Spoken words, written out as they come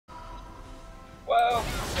go!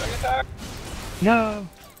 Go your tower! No!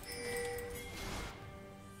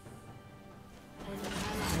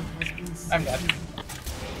 I'm dead.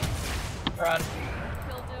 Run.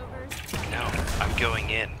 No, I'm going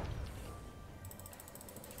in.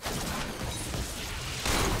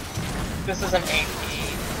 This is an AP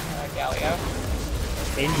Galio.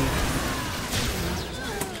 Indeed.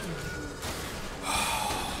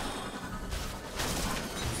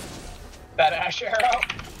 That Ash arrow.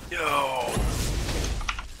 Yo!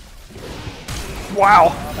 Wow!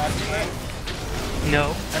 Oh, that's it.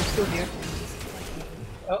 No, I'm still here.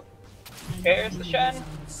 Oh, there's the Shen.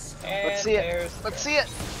 And Let's see it. there's the Let's see it.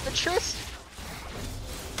 The Trist.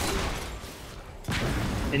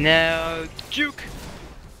 And now, juke!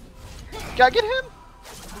 Gotta get him.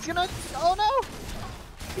 He's gonna. Oh no!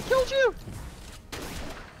 He killed you.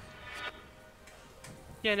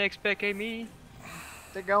 Can't expect me.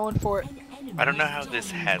 They're going for it. I don't know how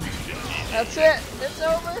this hasn't been easy. That's it. It's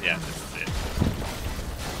over. Yeah, this is it.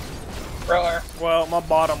 Roller. Well, my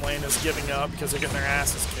bottom lane is giving up because they're getting their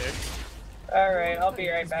asses kicked. Alright, I'll be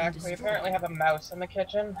right back. We apparently have a mouse in the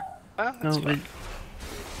kitchen. Oh, that's No, but... fine.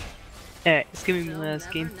 Alright, it's gonna be my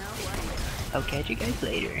last game. I'll catch you guys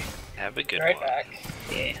later. Have a good Right one. back.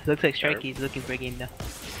 Yeah, looks like Strikey's looking for a game now.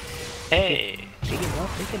 Hey! Pick him up,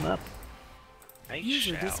 pick him up. I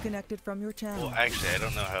User shall. disconnected from your channel. Well, actually, I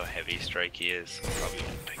don't know how heavy Strikey is. I probably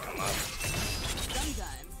won't pick him up.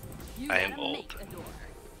 I am old.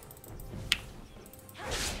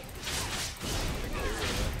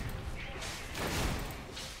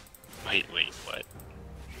 Wait, what?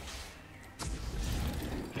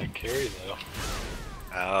 That carry though.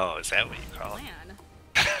 Oh, is that what you call it? Plan?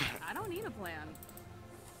 I don't need a plan.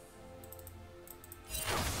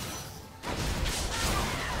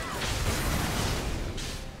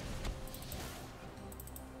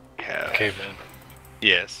 Okay, man.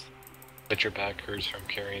 Yes. Get your backers from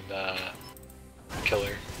carrying the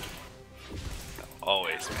killer.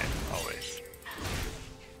 Always, man. Always.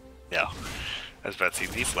 Yeah. I was about to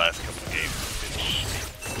say, these last couple of games have been shit.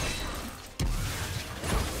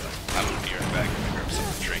 I'm gonna be right back and grab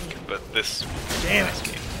some drink, but this was the last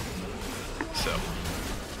game. So.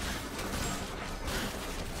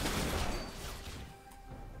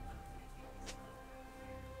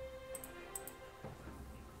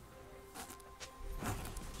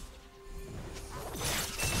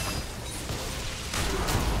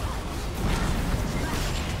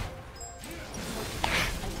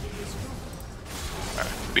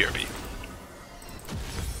 BRB.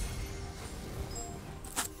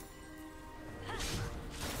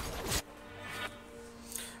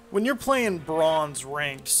 When you're playing bronze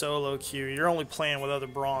ranked solo queue, you're only playing with other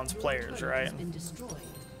bronze players, right?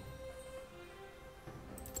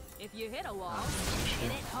 If you hit a wall,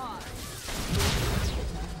 hit it hard.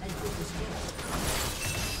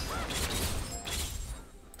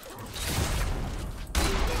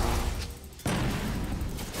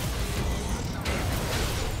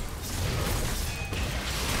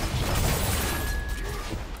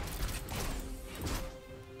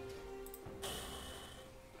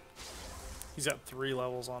 He's got 3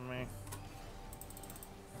 levels on me.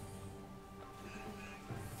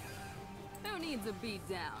 Who needs a beat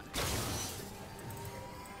down?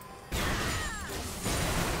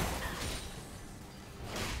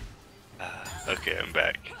 Okay, I'm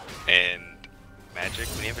back. And Magic,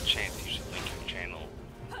 when you have a chance, you should link your channel,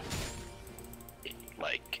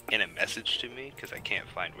 like, in a message to me, because I can't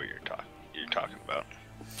find where you're talking about.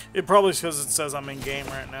 It probably is because it says I'm in game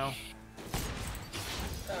right now.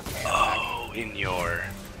 Okay. Oh, in your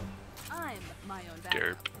I'm my own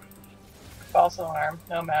derp. False alarm.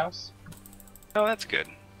 No mouse. Oh, that's good.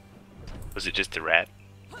 Was it just a rat?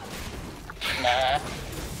 Nah.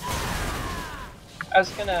 I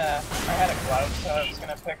had a glove, so I was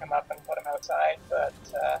gonna pick him up and put him outside, but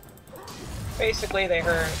basically they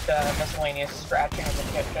heard miscellaneous scratching in the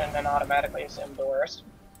kitchen and automatically assumed the worst.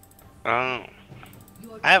 Oh.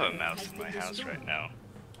 I have a mouse in my house right now.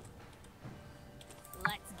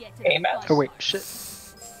 Let's get to Hey, the mouse. Oh wait, shit.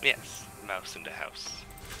 Yes, mouse in the house.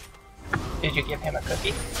 Did you give him a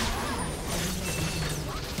cookie?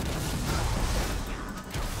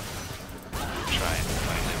 Trying to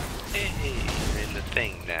find him. Hey, you're in the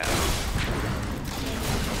thing now.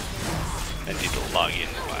 I need to log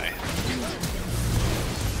into my...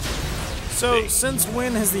 So, since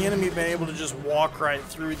when has the enemy been able to just walk right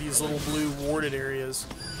through these little blue warded areas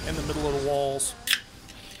in the middle of the walls?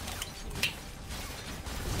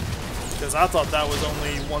 Because I thought that was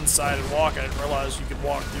only one-sided walk. I didn't realize you could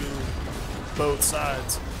walk through both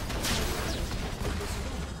sides.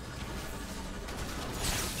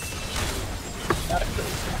 Not a cookie.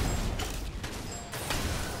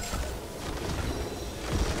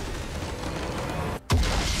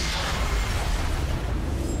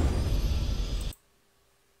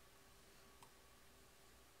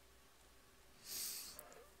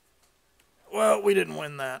 Well, we didn't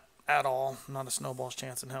win that at all. Not a snowball's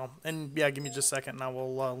chance in hell. And yeah, give me just a second and I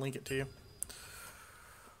will link it to you.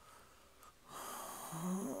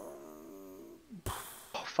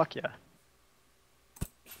 Oh, fuck yeah.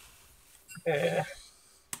 Eh.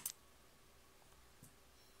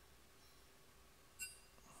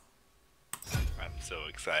 I'm so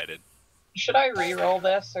excited. Should I re-roll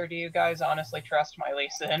this, or do you guys honestly trust my Lee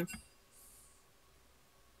Sin?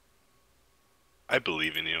 I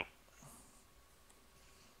believe in you.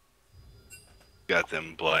 Got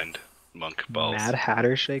them blind monk balls. Mad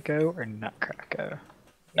Hatter Shaco or Nutcracko?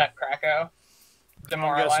 Nutcracko. I'm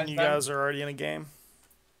Demoralize guessing you them. guys are already in a game.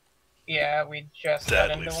 Yeah, we just got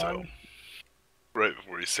Sadly into so. one. Right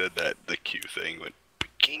before he said that, the Q thing went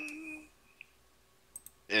ping.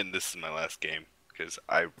 And this is my last game, because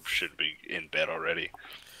I should be in bed already.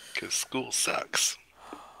 Because school sucks.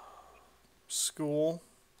 School.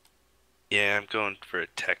 Yeah, I'm going for a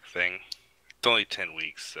tech thing. It's only 10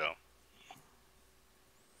 weeks, so.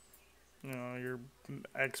 You know, you're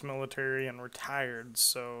ex-military and retired,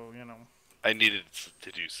 so, you know. I needed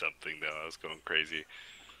to do something, though. I was going crazy.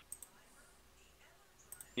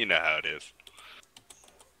 You know how it is.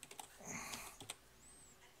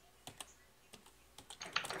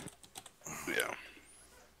 Yeah.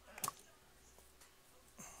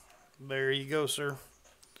 There you go, sir.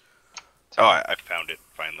 Oh, I found it,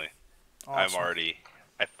 finally. Awesome.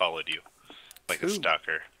 I followed you. Like Cool. a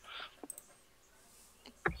stalker.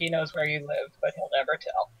 He knows where you live, but he'll never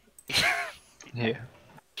tell. Yeah.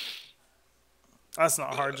 That's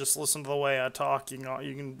not hard. Just listen to the way I talk. You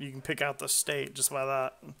can pick out the state just by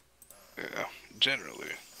that. Yeah, generally.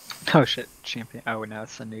 Oh shit, champion. Oh, now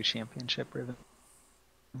it's the new championship ribbon.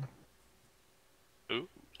 Ooh,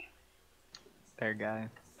 There, guy.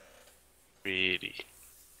 really.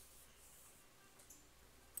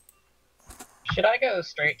 Should I go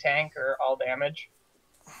straight tank or all damage?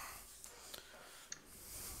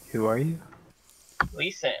 Who are you?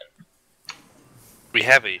 Lee Sin. We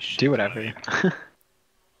have a shit Do whatever. ton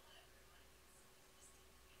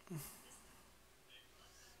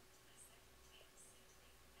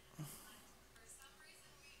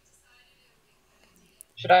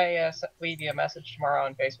Should I leave you a message tomorrow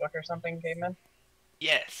on Facebook or something, Caveman?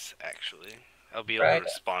 Yes, actually. I'll be able Right. to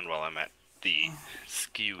respond while I'm at the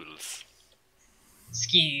schools.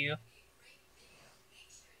 Skew.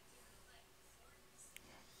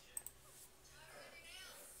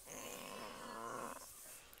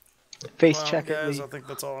 Face Well, check at guys, me. I think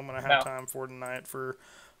that's all I'm going to No. have time for tonight for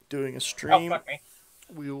doing a Oh, stream. fuck me.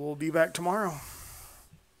 We will be back tomorrow.